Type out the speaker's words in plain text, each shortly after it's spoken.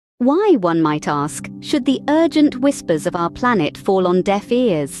Why, one might ask, should the urgent whispers of our planet fall on deaf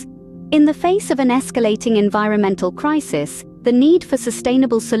ears? In the face of an escalating environmental crisis, the need for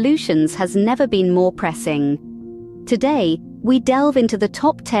sustainable solutions has never been more pressing. Today, we delve into the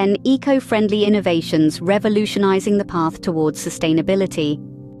top 10 eco-friendly innovations revolutionizing the path towards sustainability.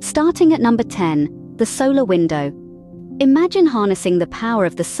 Starting at number 10, the solar window. Imagine harnessing the power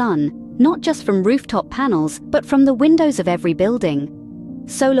of the sun, not just from rooftop panels, but from the windows of every building.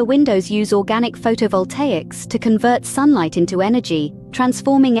 Solar windows use organic photovoltaics to convert sunlight into energy,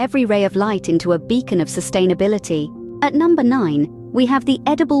 transforming every ray of light into a beacon of sustainability. At number 9, we have the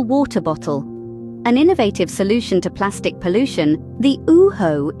edible water bottle. An innovative solution to plastic pollution, the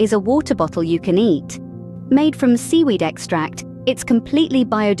UHO is a water bottle you can eat. Made from seaweed extract, it's completely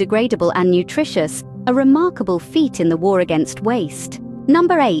biodegradable and nutritious, a remarkable feat in the war against waste.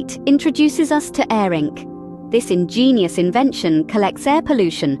 Number 8 introduces us to Air Ink. This ingenious invention collects air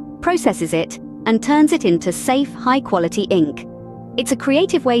pollution, processes it, and turns it into safe, high-quality ink. It's a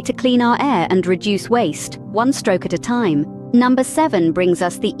creative way to clean our air and reduce waste, one stroke at a time. Number 7 brings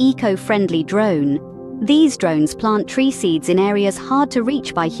us the eco-friendly drone. These drones plant tree seeds in areas hard to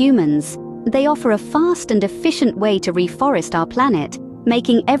reach by humans. They offer a fast and efficient way to reforest our planet,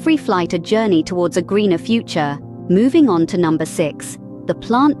 making every flight a journey towards a greener future. Moving on to number 6, the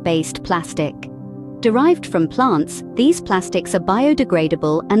plant-based plastic. Derived from plants, these plastics are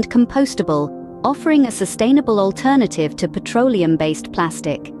biodegradable and compostable, offering a sustainable alternative to petroleum-based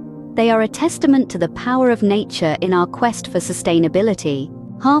plastic. They are a testament to the power of nature in our quest for sustainability.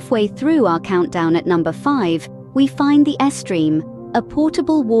 Halfway through our countdown at number 5, we find the S-Stream, a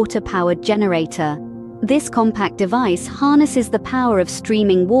portable water-powered generator. This compact device harnesses the power of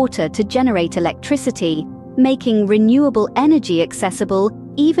streaming water to generate electricity, making renewable energy accessible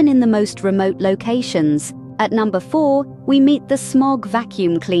even in the most remote locations. At number 4, we meet the smog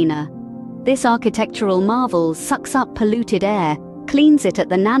vacuum cleaner. This architectural marvel sucks up polluted air, cleans it at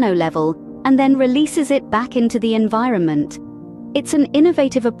the nano level, and then releases it back into the environment. It's an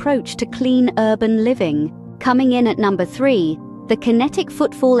innovative approach to clean urban living. Coming in at number 3, the kinetic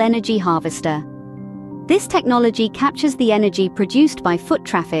footfall energy harvester. This technology captures the energy produced by foot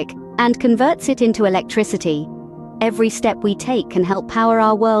traffic and converts it into electricity. Every step we take can help power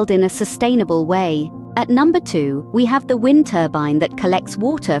our world in a sustainable way. At number 2, we have the wind turbine that collects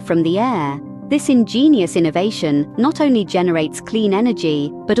water from the air. This ingenious innovation not only generates clean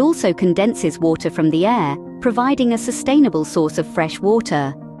energy, but also condenses water from the air, providing a sustainable source of fresh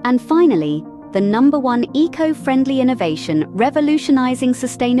water. And finally, the number 1 eco-friendly innovation revolutionizing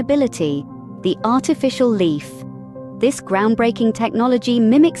sustainability, the artificial leaf. This groundbreaking technology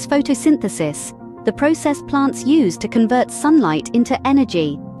mimics photosynthesis, the process plants use to convert sunlight into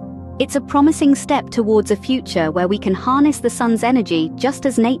energy. It's a promising step towards a future where we can harness the sun's energy just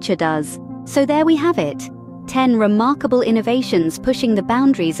as nature does. So there we have it, 10 remarkable innovations pushing the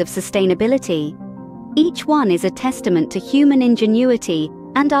boundaries of sustainability. Each one is a testament to human ingenuity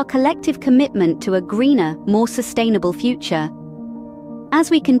and our collective commitment to a greener, more sustainable future. As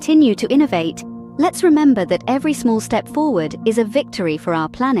we continue to innovate, let's remember that every small step forward is a victory for our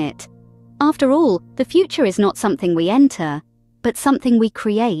planet. After all, the future is not something we enter, but something we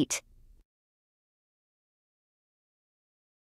create.